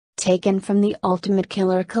Taken from the Ultimate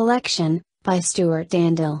Killer Collection, by Stewart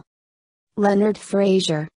Andel. Leonard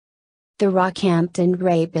Fraser. The Rockhampton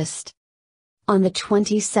Rapist. On the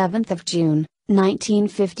 27th of June,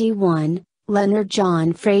 1951, Leonard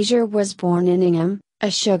John Fraser was born in Ingham,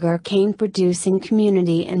 a sugar-cane producing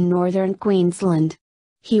community in northern Queensland.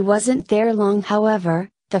 He wasn't there long, however.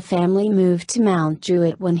 The family moved to Mount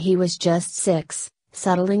Druitt when he was just 6,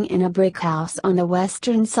 settling in a brick house on the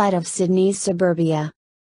western side of Sydney's suburbia.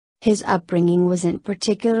 His upbringing wasn't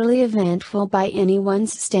particularly eventful by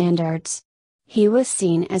anyone's standards. He was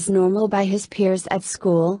seen as normal by his peers at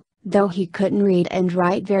school, though he couldn't read and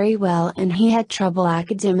write very well and he had trouble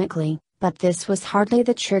academically, but this was hardly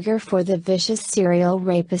the trigger for the vicious serial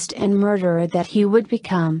rapist and murderer that he would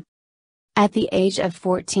become. At the age of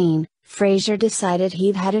 14, Fraser decided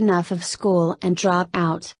he'd had enough of school and dropped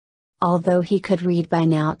out. Although he could read by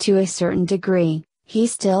now to a certain degree, he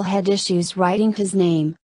still had issues writing his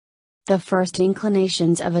name. The first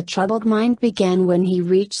inclinations of a troubled mind began when he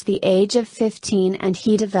reached the age of 15 and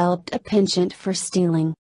he developed a penchant for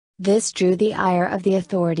stealing. This drew the ire of the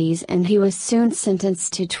authorities and he was soon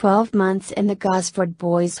sentenced to 12 months in the Gosford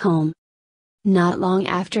Boys' Home. Not long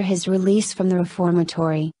after his release from the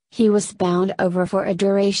reformatory, he was bound over for a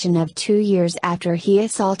duration of 2 years after he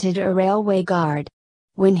assaulted a railway guard.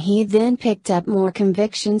 When he then picked up more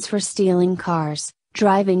convictions for stealing cars,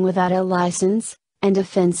 driving without a license, and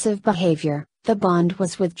offensive behavior, the bond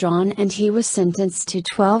was withdrawn and he was sentenced to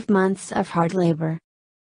 12 months of hard labor.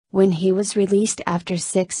 When he was released after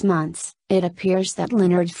 6 months, it appears that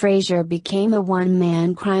Leonard Fraser became a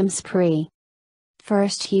one-man crime spree.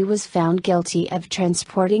 First, he was found guilty of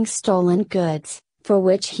transporting stolen goods, for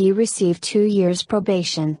which he received 2 years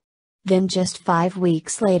probation. Then just 5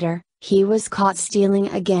 weeks later, he was caught stealing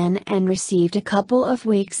again and received a couple of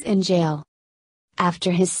weeks in jail.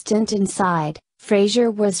 After his stint inside, Fraser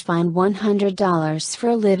was fined $100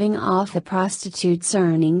 for living off the prostitute's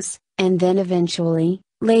earnings, and then eventually,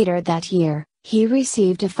 later that year, he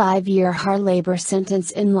received a 5-year hard labor sentence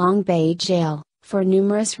in Long Bay Jail, for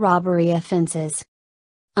numerous robbery offenses.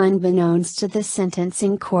 Unbeknownst to the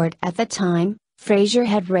sentencing court at the time, Fraser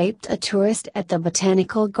had raped a tourist at the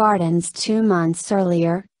Botanical Gardens 2 months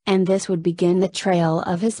earlier, and this would begin the trail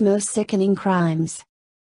of his most sickening crimes.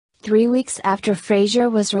 3 weeks after Fraser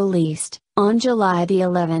was released, on July the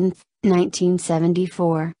 11th,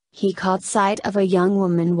 1974, he caught sight of a young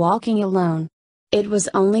woman walking alone. It was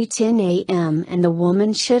only 10 a.m. and the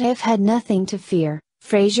woman should have had nothing to fear.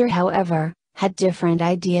 Fraser, however, had different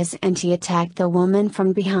ideas and he attacked the woman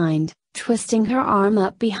from behind, twisting her arm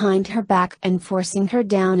up behind her back and forcing her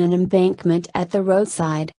down an embankment at the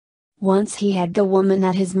roadside. Once he had the woman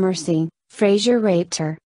at his mercy, Fraser raped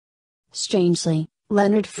her. Strangely,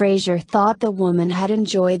 Leonard Fraser thought the woman had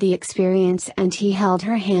enjoyed the experience and he held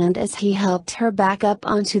her hand as he helped her back up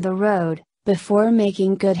onto the road, before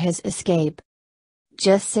making good his escape.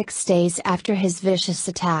 Just 6 days after his vicious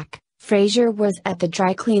attack, Fraser was at the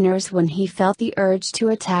dry cleaners when he felt the urge to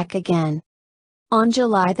attack again. On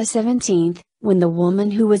July the 17th, when the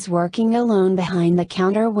woman who was working alone behind the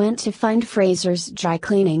counter went to find Fraser's dry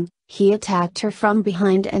cleaning, he attacked her from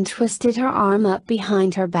behind and twisted her arm up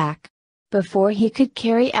behind her back. Before he could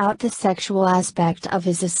carry out the sexual aspect of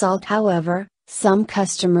his assault, however, some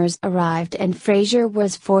customers arrived and Fraser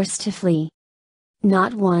was forced to flee.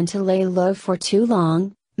 Not one to lay low for too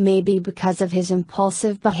long, maybe because of his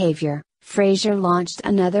impulsive behavior, Fraser launched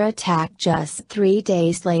another attack just 3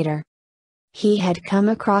 days later. He had come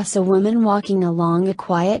across a woman walking along a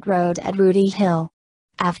quiet road at Rudy Hill.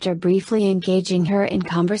 After briefly engaging her in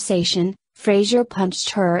conversation, Fraser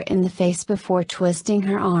punched her in the face before twisting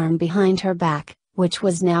her arm behind her back, which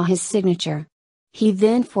was now his signature. He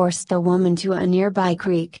then forced the woman to a nearby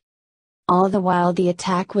creek. All the while the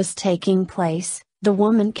attack was taking place, the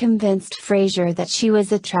woman convinced Fraser that she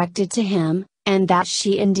was attracted to him, and that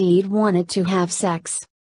she indeed wanted to have sex.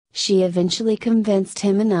 She eventually convinced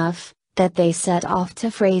him enough, that they set off to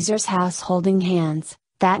Fraser's house holding hands,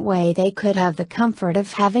 that way they could have the comfort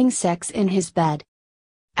of having sex in his bed.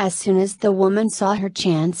 As soon as the woman saw her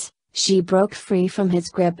chance, she broke free from his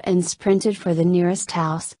grip and sprinted for the nearest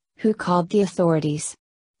house, who called the authorities.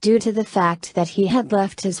 Due to the fact that he had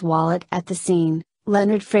left his wallet at the scene,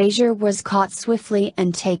 Leonard Fraser was caught swiftly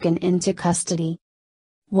and taken into custody.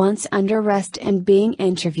 Once under arrest and being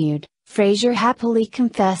interviewed, Fraser happily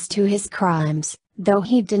confessed to his crimes, though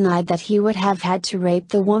he denied that he would have had to rape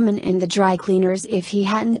the woman in the dry cleaners if he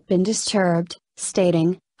hadn't been disturbed,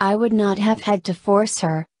 stating, "I would not have had to force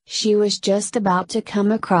her, she was just about to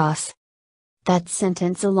come across." That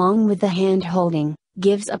sentence, along with the hand-holding,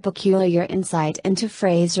 gives a peculiar insight into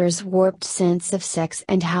Fraser's warped sense of sex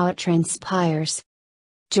and how it transpires.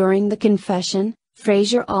 During the confession,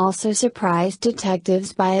 Fraser also surprised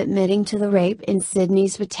detectives by admitting to the rape in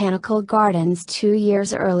Sydney's Botanical Gardens 2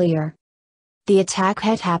 years earlier. The attack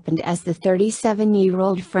had happened as the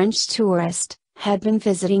 37-year-old French tourist had been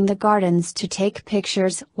visiting the gardens to take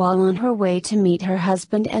pictures while on her way to meet her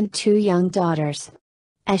husband and 2 young daughters.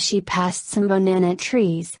 As she passed some banana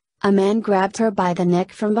trees, a man grabbed her by the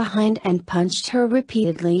neck from behind and punched her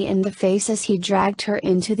repeatedly in the face as he dragged her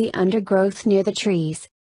into the undergrowth near the trees.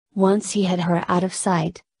 Once he had her out of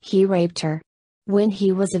sight, he raped her. When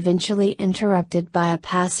he was eventually interrupted by a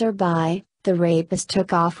passerby, the rapist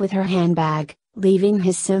took off with her handbag, leaving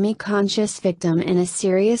his semi-conscious victim in a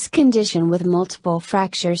serious condition with multiple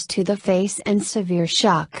fractures to the face and severe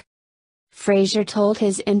shock. Fraser told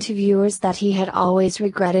his interviewers that he had always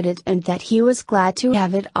regretted it and that he was glad to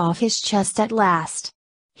have it off his chest at last.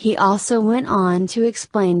 He also went on to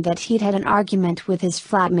explain that he'd had an argument with his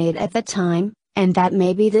flatmate at the time, and that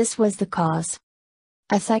maybe this was the cause.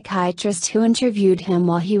 A psychiatrist who interviewed him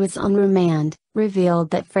while he was on remand, revealed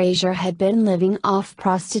that Fraser had been living off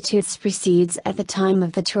prostitutes' proceeds at the time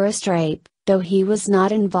of the tourist rape, though he was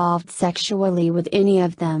not involved sexually with any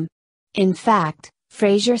of them. In fact,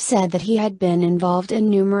 Fraser said that he had been involved in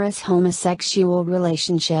numerous homosexual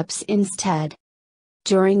relationships instead.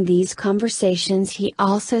 During these conversations he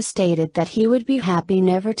also stated that he would be happy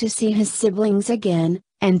never to see his siblings again,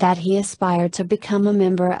 and that he aspired to become a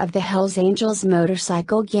member of the Hells Angels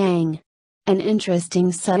motorcycle gang. An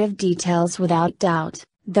interesting set of details without doubt,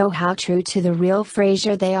 though how true to the real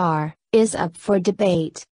Fraser they are, is up for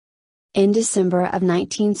debate. In December of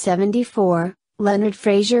 1974, Leonard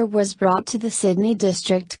Fraser was brought to the Sydney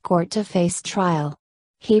District Court to face trial.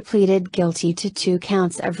 He pleaded guilty to 2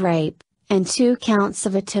 counts of rape, and 2 counts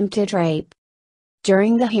of attempted rape.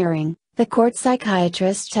 During the hearing, the court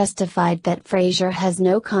psychiatrist testified that Fraser has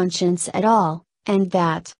no conscience at all, and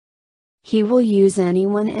that he will use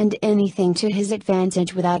anyone and anything to his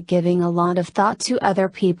advantage without giving a lot of thought to other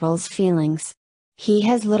people's feelings. He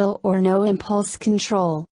has little or no impulse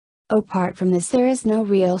control. Apart from this, there is no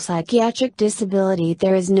real psychiatric disability.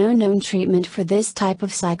 There is no known treatment for this type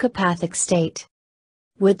of psychopathic state.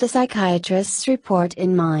 With the psychiatrist's report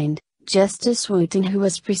in mind, Justice Wooten, who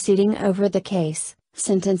was presiding over the case,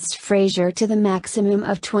 sentenced Fraser to the maximum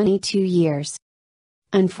of 22 years.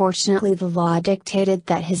 Unfortunately, the law dictated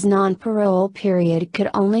that his non-parole period could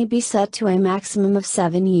only be set to a maximum of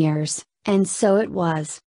 7 years, and so it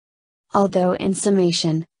was. Although in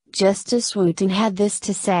summation, Justice Wooten had this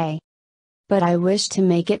to say: "But I wish to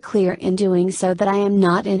make it clear in doing so that I am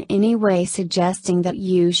not in any way suggesting that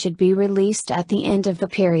you should be released at the end of the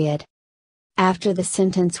period." After the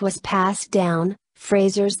sentence was passed down,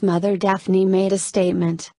 Fraser's mother Daphne made a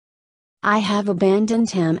statement. "I have abandoned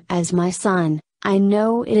him as my son. I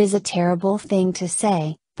know it is a terrible thing to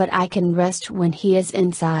say, but I can rest when he is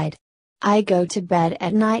inside. I go to bed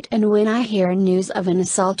at night, and when I hear news of an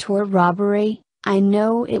assault or robbery, I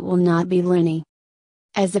know it will not be Lenny."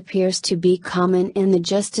 As appears to be common in the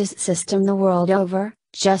justice system the world over,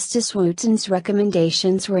 Justice Wooten's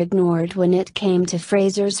recommendations were ignored when it came to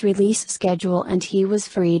Fraser's release schedule, and he was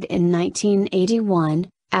freed in 1981,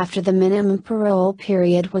 after the minimum parole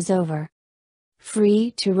period was over.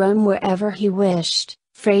 Free to roam wherever he wished,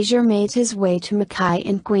 Fraser made his way to Mackay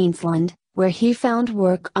in Queensland, where he found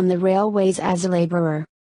work on the railways as a labourer.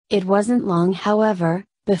 It wasn't long, however,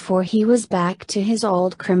 before he was back to his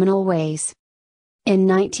old criminal ways. In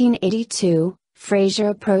 1982, Fraser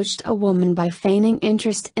approached a woman by feigning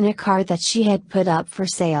interest in a car that she had put up for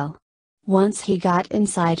sale. Once he got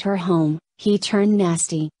inside her home, he turned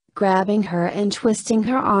nasty, grabbing her and twisting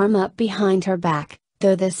her arm up behind her back,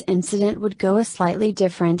 though this incident would go a slightly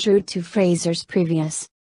different route to Fraser's previous.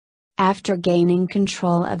 After gaining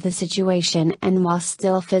control of the situation and while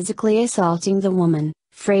still physically assaulting the woman,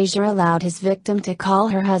 Fraser allowed his victim to call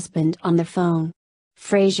her husband on the phone.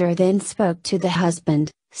 Fraser then spoke to the husband,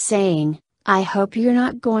 saying, "I hope you're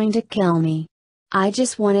not going to kill me. I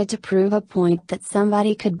just wanted to prove a point that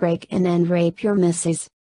somebody could break in and rape your missus."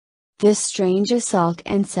 This strange assault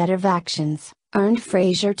and set of actions earned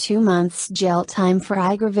Fraser 2 months jail time for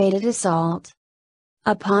aggravated assault.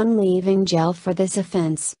 Upon leaving jail for this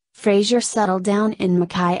offense, Fraser settled down in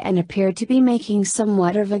Mackay and appeared to be making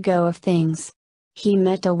somewhat of a go of things. He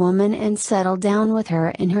met a woman and settled down with her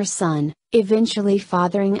and her son, eventually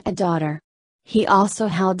fathering a daughter. He also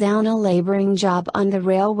held down a laboring job on the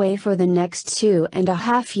railway for the next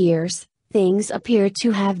 2.5 years. Things appeared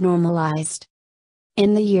to have normalized.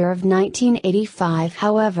 In the year of 1985,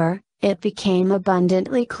 however, it became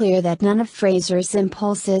abundantly clear that none of Fraser's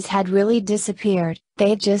impulses had really disappeared, they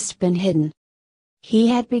had just been hidden. He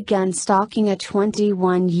had begun stalking a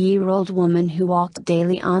 21-year-old woman who walked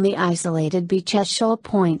daily on the isolated beach at Shoal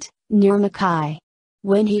Point, near Mackay.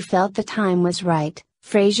 When he felt the time was right,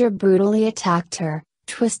 Fraser brutally attacked her,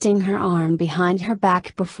 twisting her arm behind her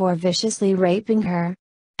back before viciously raping her.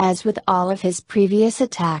 As with all of his previous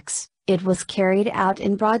attacks, it was carried out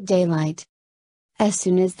in broad daylight. As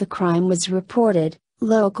soon as the crime was reported,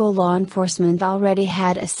 local law enforcement already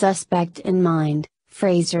had a suspect in mind.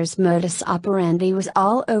 Fraser's modus operandi was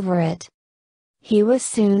all over it. He was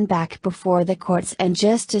soon back before the courts, and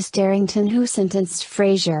Justice Darrington, who sentenced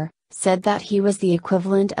Fraser, said that he was the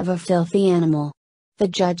equivalent of a filthy animal. The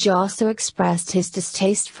judge also expressed his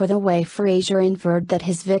distaste for the way Fraser inferred that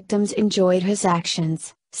his victims enjoyed his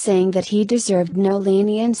actions, saying that he deserved no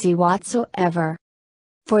leniency whatsoever.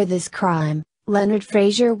 For this crime, Leonard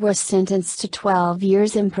Fraser was sentenced to 12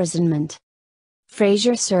 years imprisonment.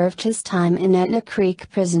 Fraser served his time in Etna Creek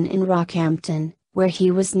Prison in Rockhampton, where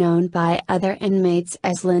he was known by other inmates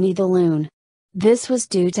as Lenny the Loon. This was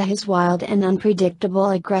due to his wild and unpredictable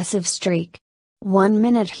aggressive streak. One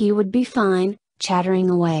minute he would be fine, chattering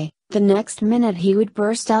away, the next minute he would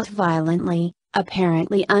burst out violently,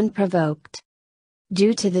 apparently unprovoked.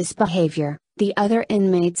 Due to this behavior, the other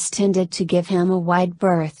inmates tended to give him a wide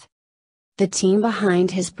berth. The team behind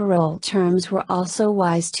his parole terms were also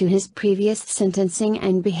wise to his previous sentencing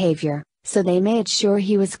and behavior, so they made sure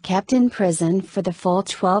he was kept in prison for the full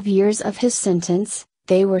 12 years of his sentence.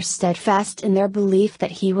 They were steadfast in their belief that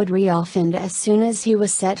he would reoffend as soon as he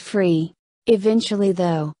was set free. Eventually,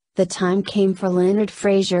 though, the time came for Leonard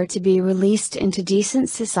Fraser to be released into decent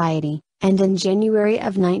society, and in January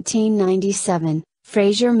of 1997,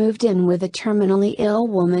 Fraser moved in with a terminally ill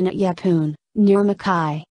woman at Yeppoon, near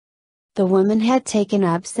Mackay. The woman had taken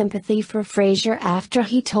up sympathy for Fraser after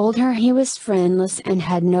he told her he was friendless and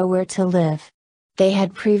had nowhere to live. They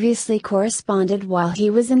had previously corresponded while he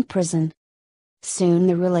was in prison. Soon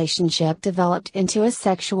the relationship developed into a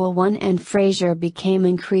sexual one, and Fraser became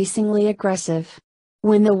increasingly aggressive.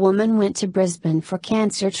 When the woman went to Brisbane for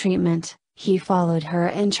cancer treatment, he followed her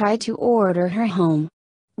and tried to order her home.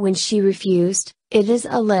 When she refused, it is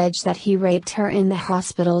alleged that he raped her in the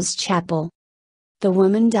hospital's chapel. The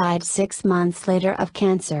woman died 6 months later of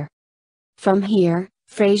cancer. From here,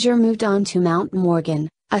 Fraser moved on to Mount Morgan,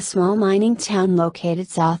 a small mining town located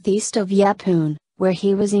southeast of Yeppoon, where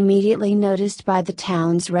he was immediately noticed by the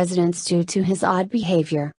town's residents due to his odd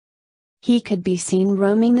behavior. He could be seen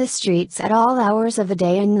roaming the streets at all hours of the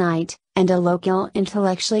day and night, and a local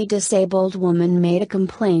intellectually disabled woman made a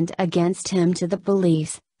complaint against him to the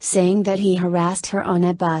police, saying that he harassed her on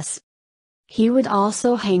a bus. He would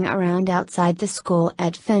also hang around outside the school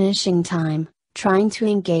at finishing time, trying to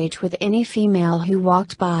engage with any female who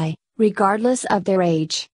walked by, regardless of their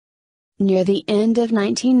age. Near the end of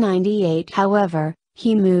 1998, however,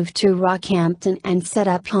 he moved to Rockhampton and set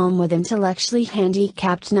up home with intellectually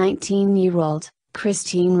handicapped 19-year-old,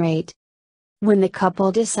 Christine Raitt. When the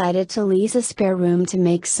couple decided to lease a spare room to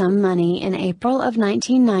make some money in April of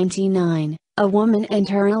 1999, a woman and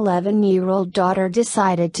her 11-year-old daughter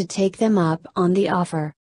decided to take them up on the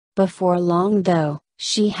offer. Before long, though,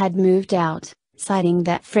 she had moved out, citing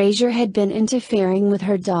that Fraser had been interfering with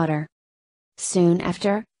her daughter. Soon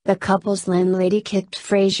after, the couple's landlady kicked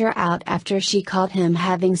Fraser out after she caught him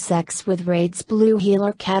having sex with Raitt's blue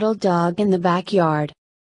heeler cattle dog in the backyard.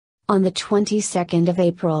 On the 22nd of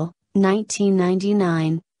April,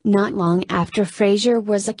 1999, not long after Fraser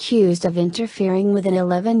was accused of interfering with an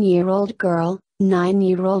 11-year-old girl,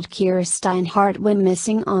 9-year-old Kira Steinhardt went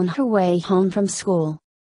missing on her way home from school.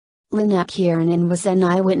 Lynette Kiernan was an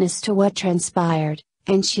eyewitness to what transpired,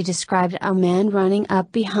 and she described a man running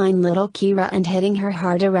up behind little Kira and hitting her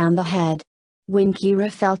hard around the head. When Kira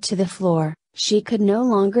fell to the floor, she could no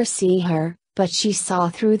longer see her, but she saw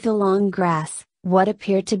through the long grass what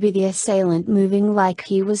appeared to be the assailant moving like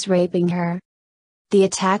he was raping her. The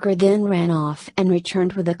attacker then ran off and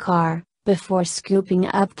returned with a car, before scooping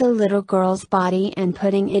up the little girl's body and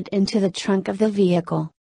putting it into the trunk of the vehicle.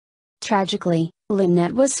 Tragically,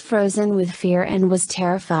 Lynette was frozen with fear and was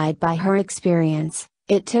terrified by her experience.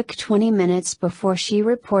 It took 20 minutes before she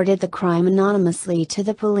reported the crime anonymously to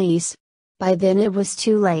the police. By then it was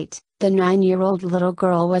too late, the 9-year-old little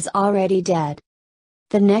girl was already dead.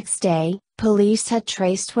 The next day, police had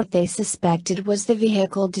traced what they suspected was the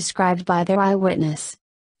vehicle described by their eyewitness.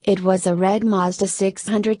 It was a red Mazda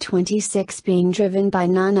 626 being driven by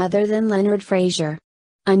none other than Leonard Fraser.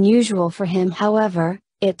 Unusual for him, however,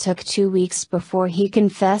 it took 2 weeks before he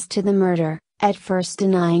confessed to the murder, at first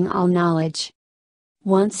denying all knowledge.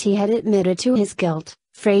 Once he had admitted to his guilt,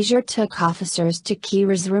 Fraser took officers to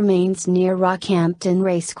Kira's remains near Rockhampton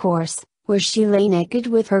Racecourse, where she lay naked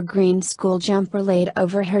with her green school jumper laid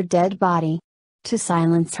over her dead body. To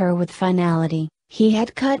silence her with finality, he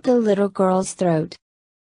had cut the little girl's throat.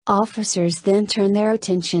 Officers then turned their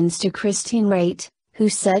attentions to Christine Wright, who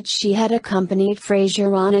said she had accompanied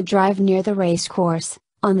Fraser on a drive near the racecourse,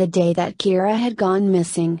 on the day that Kira had gone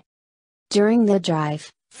missing. During the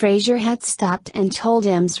drive, Fraser had stopped and told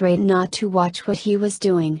Ms. Wright not to watch what he was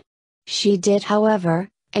doing. She did, however,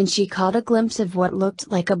 and she caught a glimpse of what looked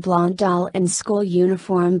like a blonde doll in school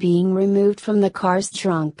uniform being removed from the car's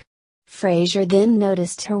trunk. Fraser then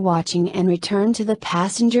noticed her watching and returned to the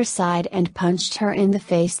passenger side and punched her in the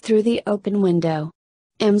face through the open window.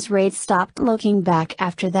 Ms. Wright stopped looking back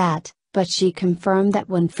after that, but she confirmed that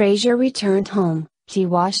when Fraser returned home, he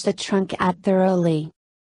washed the trunk out thoroughly.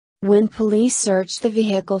 When police searched the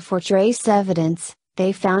vehicle for trace evidence,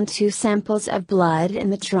 they found 2 samples of blood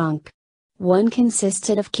in the trunk. One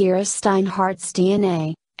consisted of Kira Steinhardt's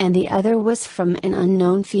DNA, and the other was from an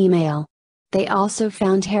unknown female. They also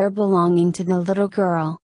found hair belonging to the little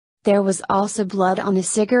girl. There was also blood on a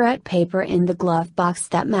cigarette paper in the glove box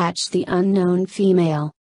that matched the unknown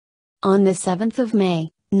female. On the 7th of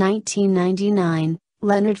May, 1999,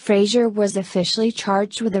 Leonard Fraser was officially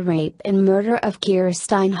charged with the rape and murder of Kira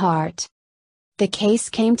Steinhardt. The case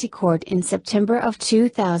came to court in September of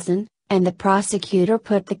 2000, and the prosecutor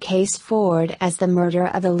put the case forward as the murder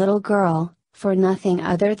of the little girl, for nothing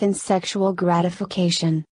other than sexual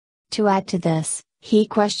gratification. To add to this, he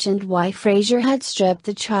questioned why Fraser had stripped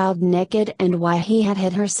the child naked and why he had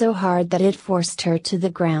hit her so hard that it forced her to the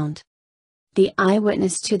ground. The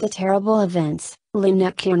eyewitness to the terrible events,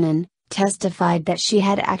 Lena Kiernan, testified that she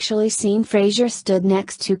had actually seen Fraser stood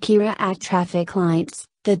next to Kira at traffic lights,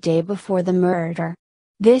 the day before the murder.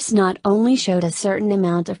 This not only showed a certain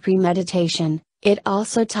amount of premeditation, it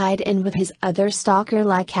also tied in with his other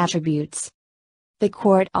stalker-like attributes. The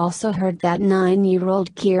court also heard that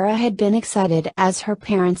 9-year-old Kira had been excited as her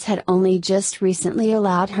parents had only just recently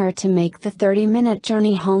allowed her to make the 30-minute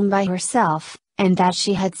journey home by herself, and that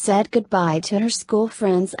she had said goodbye to her school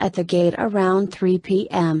friends at the gate around 3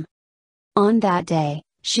 p.m. On that day,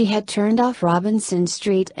 she had turned off Robinson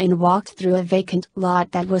Street and walked through a vacant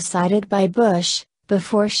lot that was sited by Bush,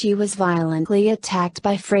 before she was violently attacked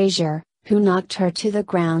by Fraser, who knocked her to the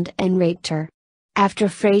ground and raped her. After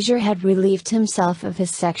Fraser had relieved himself of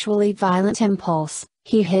his sexually violent impulse,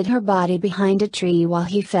 he hid her body behind a tree while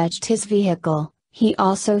he fetched his vehicle. He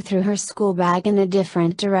also threw her school bag in a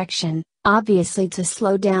different direction, obviously to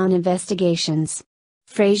slow down investigations.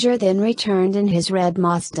 Fraser then returned in his red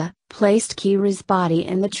Mazda, placed Kira's body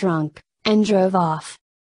in the trunk, and drove off.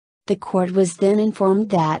 The court was then informed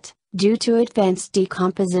that, due to advanced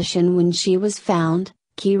decomposition when she was found,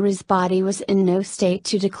 Kira's body was in no state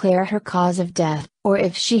to declare her cause of death, or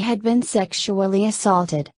if she had been sexually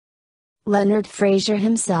assaulted. Leonard Fraser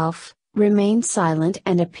himself remained silent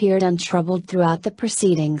and appeared untroubled throughout the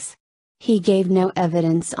proceedings. He gave no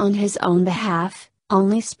evidence on his own behalf,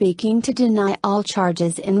 only speaking to deny all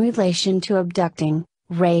charges in relation to abducting,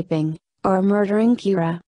 raping, or murdering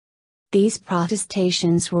Kira. These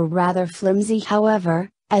protestations were rather flimsy, however,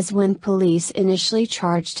 as when police initially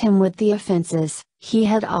charged him with the offenses, he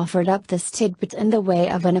had offered up this tidbit in the way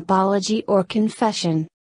of an apology or confession.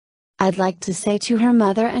 "I'd like to say to her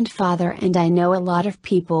mother and father, and I know a lot of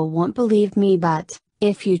people won't believe me, but,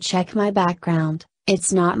 if you check my background,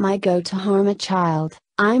 it's not my go to harm a child.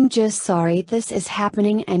 I'm just sorry this is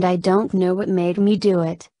happening and I don't know what made me do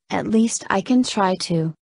it, at least I can try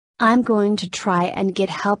to. I'm going to try and get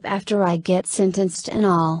help after I get sentenced and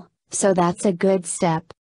all, so that's a good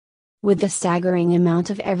step." With the staggering amount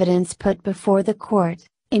of evidence put before the court,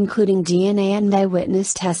 including DNA and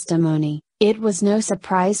eyewitness testimony, it was no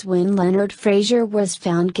surprise when Leonard Fraser was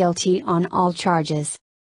found guilty on all charges.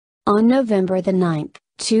 On November 9,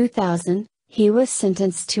 2000, he was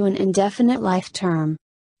sentenced to an indefinite life term.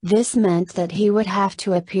 This meant that he would have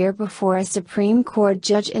to appear before a Supreme Court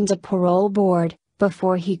judge and a parole board,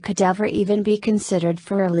 before he could ever even be considered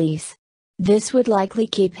for release. This would likely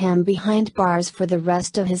keep him behind bars for the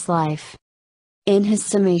rest of his life. In his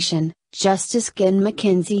summation, Justice Ginn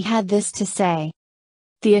McKenzie had this to say: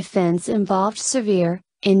 "The offense involved severe,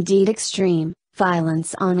 indeed extreme,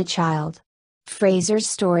 violence on a child. Fraser's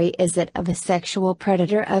story is that of a sexual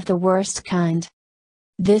predator of the worst kind.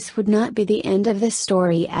 This would not be the end of the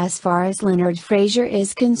story as far as Leonard Fraser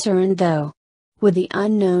is concerned, though. With the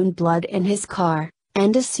unknown blood in his car,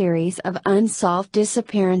 and a series of unsolved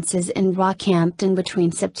disappearances in Rockhampton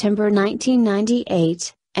between September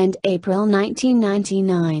 1998 and April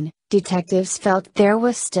 1999, detectives felt there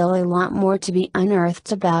was still a lot more to be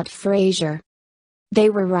unearthed about Fraser. They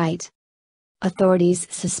were right. Authorities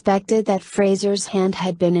suspected that Fraser's hand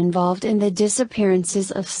had been involved in the disappearances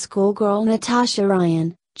of schoolgirl Natasha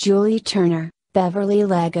Ryan, Julie Turner, Beverly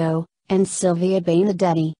Lego, and Sylvia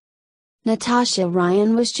Benedetti. Natasha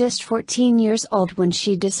Ryan was just 14 years old when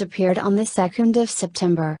she disappeared on the 2nd of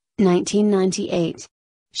September, 1998.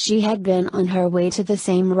 She had been on her way to the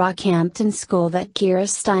same Rockhampton school that Kira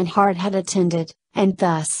Steinhardt had attended, and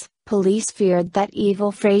thus, police feared that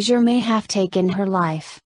evil Fraser may have taken her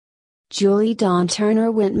life. Julie Dawn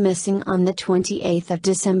Turner went missing on the 28th of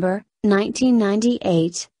December,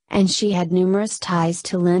 1998, and she had numerous ties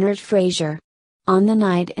to Leonard Fraser. On the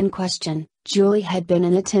night in question, Julie had been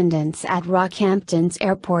in attendance at Rockhampton's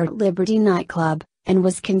Airport Liberty nightclub, and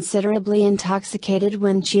was considerably intoxicated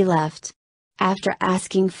when she left. After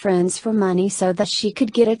asking friends for money so that she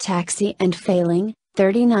could get a taxi and failing,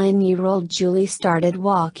 39-year-old Julie started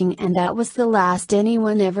walking, and that was the last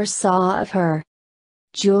anyone ever saw of her.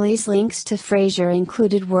 Julie's links to Fraser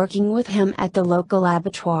included working with him at the local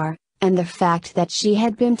abattoir, and the fact that she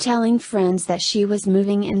had been telling friends that she was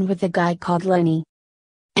moving in with a guy called Lenny.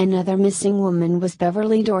 Another missing woman was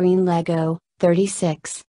Beverly Doreen Lego,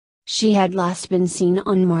 36. She had last been seen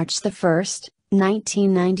on March 1,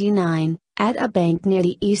 1999, at a bank near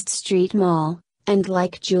the East Street Mall, and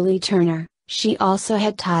like Julie Turner, she also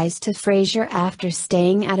had ties to Fraser after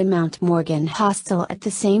staying at a Mount Morgan hostel at the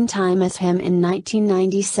same time as him in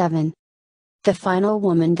 1997. The final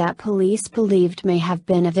woman that police believed may have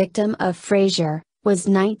been a victim of Fraser was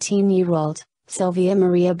 19-year-old Sylvia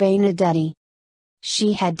Maria Benedetti.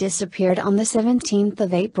 She had disappeared on the 17th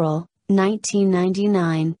of April,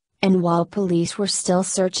 1999, and while police were still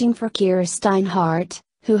searching for Kira Steinhardt,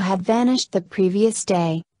 who had vanished the previous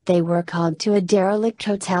day, they were called to a derelict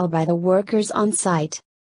hotel by the workers on site.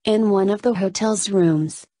 In one of the hotel's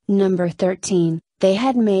rooms, number 13, they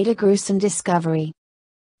had made a gruesome discovery.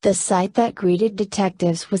 The sight that greeted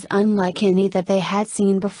detectives was unlike any that they had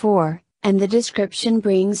seen before, and the description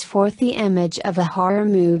brings forth the image of a horror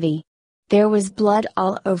movie. There was blood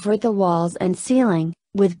all over the walls and ceiling,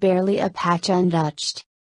 with barely a patch untouched.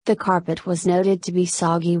 The carpet was noted to be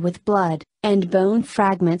soggy with blood, and bone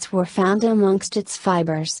fragments were found amongst its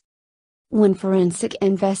fibers. When forensic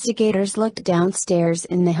investigators looked downstairs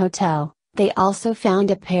in the hotel, they also found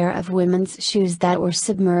a pair of women's shoes that were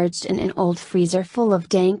submerged in an old freezer full of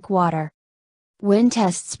dank water. When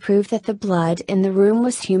tests proved that the blood in the room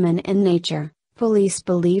was human in nature, police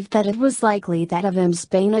believed that it was likely that of Ms.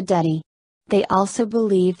 Benedetti. They also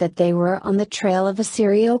believed that they were on the trail of a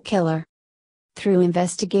serial killer. Through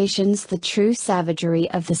investigations, the true savagery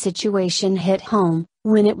of the situation hit home,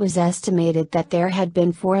 when it was estimated that there had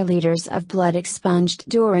been 4 liters of blood expunged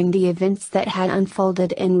during the events that had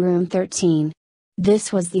unfolded in room 13.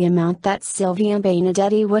 This was the amount that Sylvia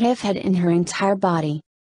Benedetti would have had in her entire body.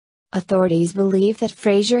 Authorities believe that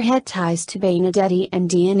Fraser had ties to Benedetti, and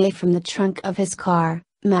DNA from the trunk of his car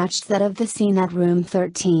matched that of the scene at room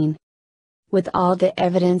 13. With all the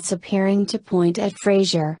evidence appearing to point at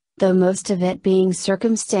Fraser, though most of it being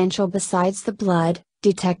circumstantial besides the blood,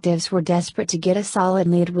 detectives were desperate to get a solid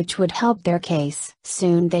lead which would help their case.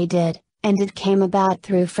 Soon they did, and it came about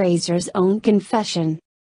through Fraser's own confession.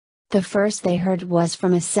 The first they heard was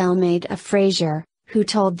from a cellmate of Fraser, who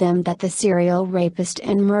told them that the serial rapist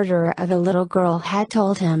and murderer of a little girl had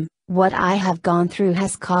told him, "What I have gone through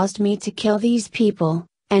has caused me to kill these people,"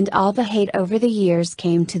 and all the hate over the years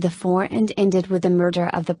came to the fore and ended with the murder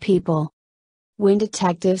of the people. When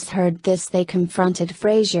detectives heard this, they confronted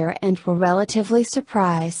Fraser and were relatively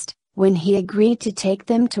surprised when he agreed to take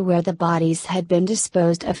them to where the bodies had been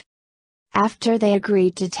disposed of. After they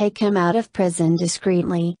agreed to take him out of prison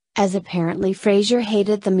discreetly, as apparently Fraser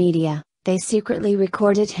hated the media, they secretly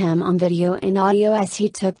recorded him on video and audio as he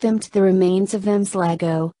took them to the remains of Ms.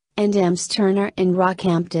 Lego and Ms. Turner in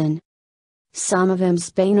Rockhampton. Some of Ms.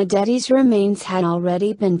 Benedetti's remains had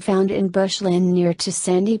already been found in bushland near to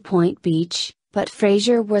Sandy Point Beach, but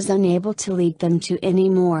Fraser was unable to lead them to any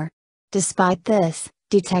more. Despite this,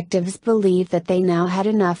 detectives believe that they now had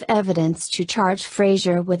enough evidence to charge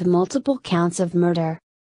Fraser with multiple counts of murder.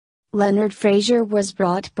 Leonard Fraser was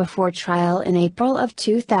brought before trial in April of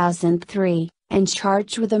 2003, and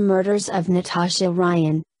charged with the murders of Natasha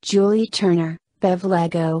Ryan, Julie Turner, Bev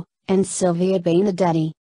Lego, and Sylvia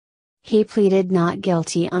Benedetti. He pleaded not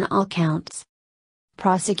guilty on all counts.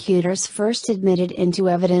 Prosecutors first admitted into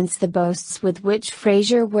evidence the boasts with which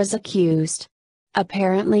Fraser was accused.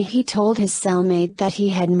 Apparently he told his cellmate that he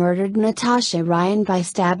had murdered Natasha Ryan by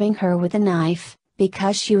stabbing her with a knife,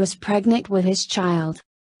 because she was pregnant with his child.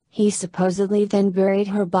 He supposedly then buried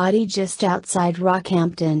her body just outside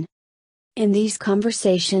Rockhampton. In these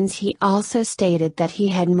conversations he also stated that he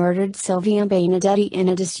had murdered Sylvia Benedetti in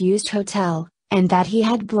a disused hotel, and that he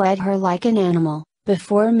had bled her like an animal,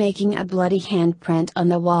 before making a bloody handprint on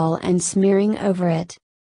the wall and smearing over it.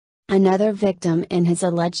 Another victim in his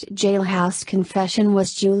alleged jailhouse confession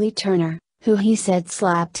was Julie Turner, who he said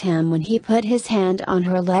slapped him when he put his hand on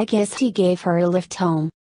her leg as he gave her a lift home.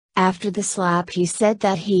 After the slap he said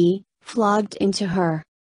that he flogged into her.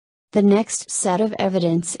 The next set of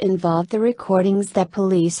evidence involved the recordings that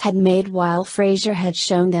police had made while Fraser had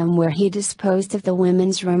shown them where he disposed of the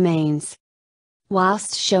women's remains.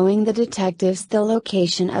 Whilst showing the detectives the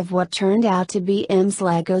location of what turned out to be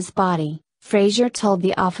Lego's body, Fraser told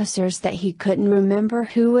the officers that he couldn't remember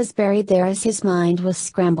who was buried there as his mind was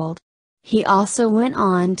scrambled. He also went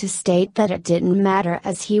on to state that it didn't matter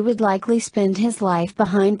as he would likely spend his life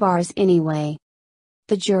behind bars anyway.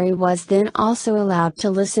 The jury was then also allowed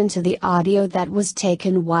to listen to the audio that was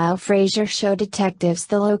taken while Fraser showed detectives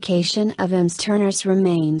the location of Turner's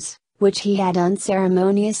remains, which he had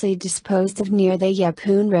unceremoniously disposed of near the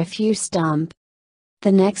Yapoon refuse dump.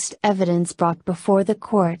 The next evidence brought before the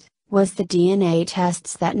court was the DNA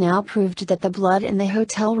tests that now proved that the blood in the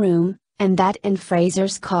hotel room, and that in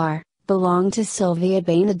Fraser's car, belonged to Sylvia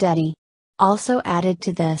Benedetti. Also added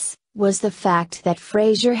to this, was the fact that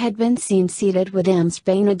Fraser had been seen seated with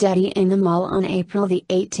Benedetti in the mall on April the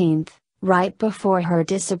 18th, right before her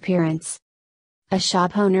disappearance. A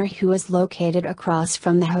shop owner who was located across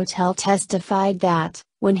from the hotel testified that,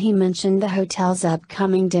 when he mentioned the hotel's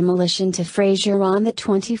upcoming demolition to Fraser on the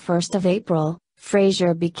 21st of April,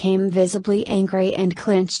 Fraser became visibly angry and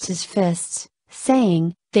clenched his fists,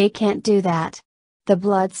 saying, "They can't do that." The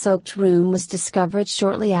blood-soaked room was discovered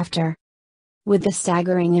shortly after. With the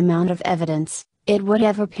staggering amount of evidence, it would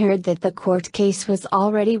have appeared that the court case was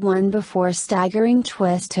already won before a staggering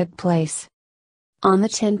twist took place. On the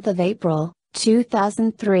 10th of April,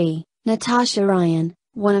 2003, Natasha Ryan,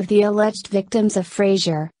 one of the alleged victims of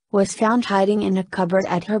Fraser, was found hiding in a cupboard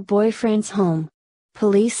at her boyfriend's home.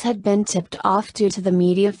 Police had been tipped off due to the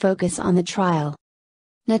media focus on the trial.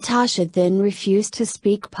 Natasha then refused to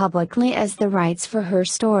speak publicly as the rights for her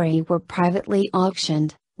story were privately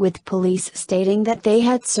auctioned, with police stating that they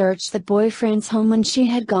had searched the boyfriend's home when she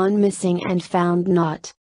had gone missing and found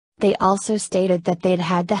naught. They also stated that they'd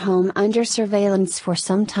had the home under surveillance for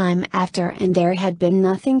some time after and there had been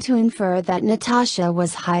nothing to infer that Natasha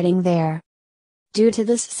was hiding there. Due to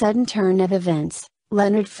this sudden turn of events,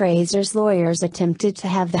 Leonard Fraser's lawyers attempted to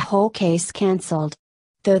have the whole case cancelled.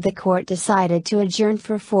 Though the court decided to adjourn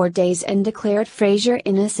for 4 days and declared Fraser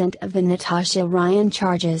innocent of the Natasha Ryan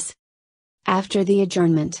charges. After the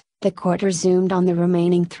adjournment, the court resumed on the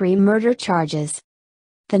remaining 3 murder charges.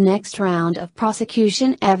 The next round of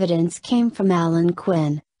prosecution evidence came from Alan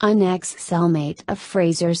Quinn, an ex-cellmate of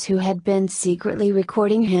Fraser's who had been secretly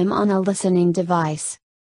recording him on a listening device.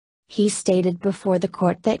 He stated before the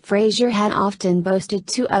court that Fraser had often boasted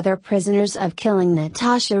to other prisoners of killing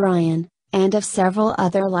Natasha Ryan, and of several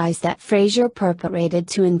other lies that Fraser perpetrated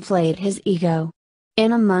to inflate his ego.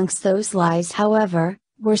 In amongst those lies, however,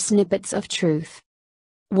 were snippets of truth.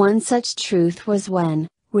 One such truth was when,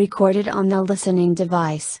 recorded on the listening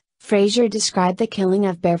device, Fraser described the killing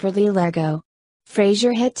of Beverly Lego.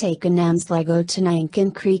 Fraser had taken Lego to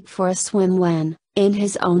Nankin Creek for a swim when, in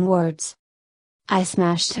his own words, "I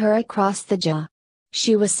smashed her across the jaw.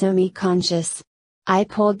 She was semi-conscious. I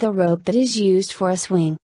pulled the rope that is used for a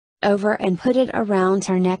swing over and put it around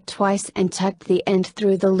her neck twice and tucked the end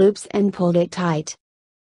through the loops and pulled it tight."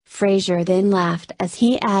 Fraser then laughed as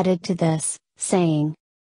he added to this, saying,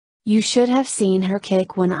 "You should have seen her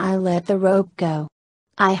kick when I let the rope go.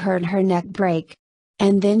 I heard her neck break.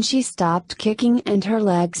 And then she stopped kicking and her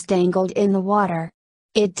legs dangled in the water.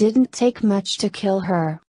 It didn't take much to kill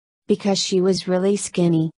her. Because she was really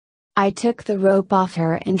skinny. I took the rope off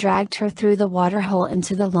her and dragged her through the water hole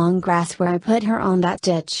into the long grass where I put her on that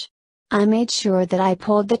ditch. I made sure that I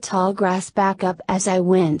pulled the tall grass back up as I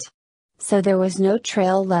went. So there was no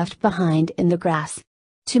trail left behind in the grass.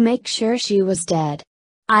 To make sure she was dead,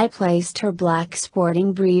 I placed her black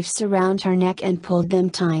sporting briefs around her neck and pulled them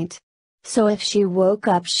tight. So if she woke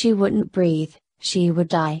up she wouldn't breathe, she would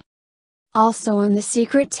die." Also on the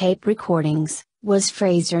secret tape recordings, was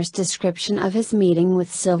Fraser's description of his meeting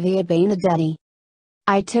with Sylvia Benedetti.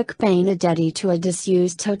 "I took Benedetti to a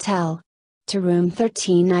disused hotel. To room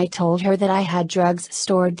 13. I told her that I had drugs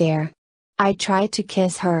stored there. I tried to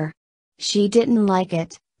kiss her. She didn't like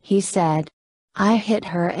it," he said. "I hit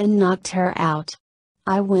her and knocked her out.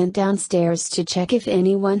 I went downstairs to check if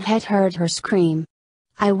anyone had heard her scream.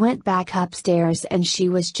 I went back upstairs and she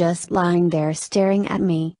was just lying there staring at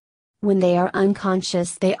me. When they are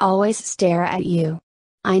unconscious, they always stare at you.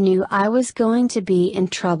 I knew I was going to be in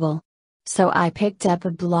trouble. So I picked up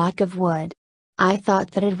a block of wood. I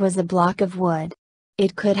thought that it was a block of wood.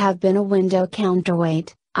 It could have been a window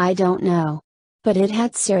counterweight, I don't know. But it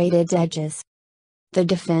had serrated edges. The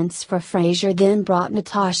defense for Fraser then brought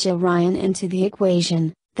Natasha Ryan into the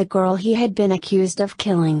equation, the girl he had been accused of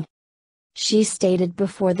killing. She stated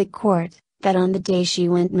before the court, that on the day she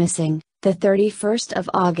went missing, the 31st of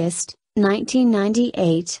August,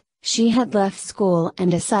 1998, she had left school and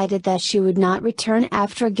decided that she would not return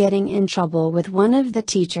after getting in trouble with one of the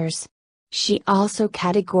teachers. She also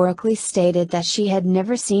categorically stated that she had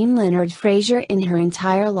never seen Leonard Fraser in her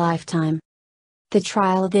entire lifetime. The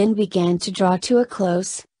trial then began to draw to a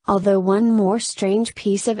close, although one more strange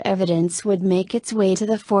piece of evidence would make its way to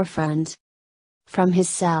the forefront. From his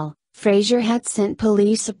cell, Fraser had sent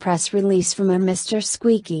police a press release from a Mr.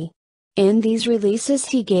 Squeaky. In these releases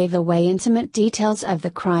he gave away intimate details of the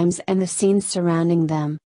crimes and the scenes surrounding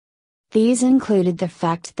them. These included the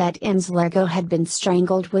fact that M's Lego had been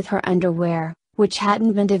strangled with her underwear, which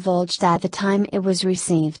hadn't been divulged at the time it was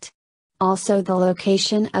received. Also the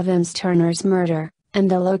location of M's Turner's murder, and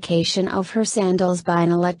the location of her sandals by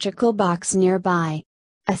an electrical box nearby.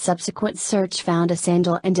 A subsequent search found a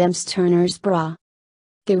sandal and M's Turner's bra.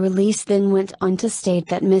 The release then went on to state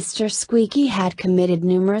that Mr. Squeaky had committed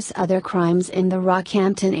numerous other crimes in the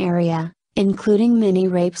Rockhampton area, including many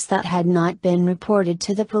rapes that had not been reported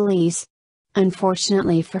to the police.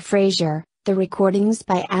 Unfortunately for Fraser, the recordings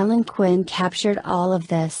by Alan Quinn captured all of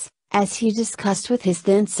this, as he discussed with his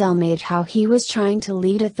then cellmate how he was trying to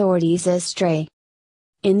lead authorities astray.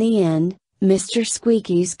 In the end, Mr.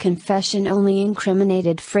 Squeaky's confession only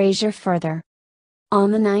incriminated Fraser further.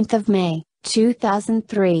 On the 9th of May,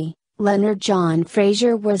 2003, Leonard John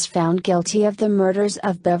Fraser was found guilty of the murders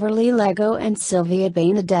of Beverly Lego and Sylvia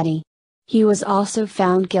Benedetti. He was also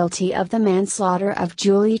found guilty of the manslaughter of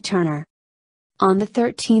Julie Turner. On the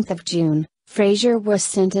 13th of June, Fraser was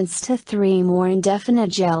sentenced to 3 more indefinite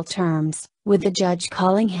jail terms, with the judge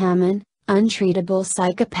calling him an untreatable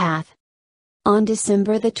psychopath. On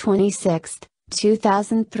December the 26th,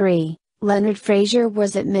 2003, Leonard Fraser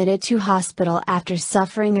was admitted to hospital after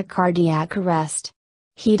suffering a cardiac arrest.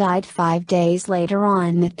 He died 5 days later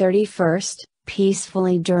on the 31st,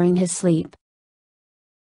 peacefully during his sleep.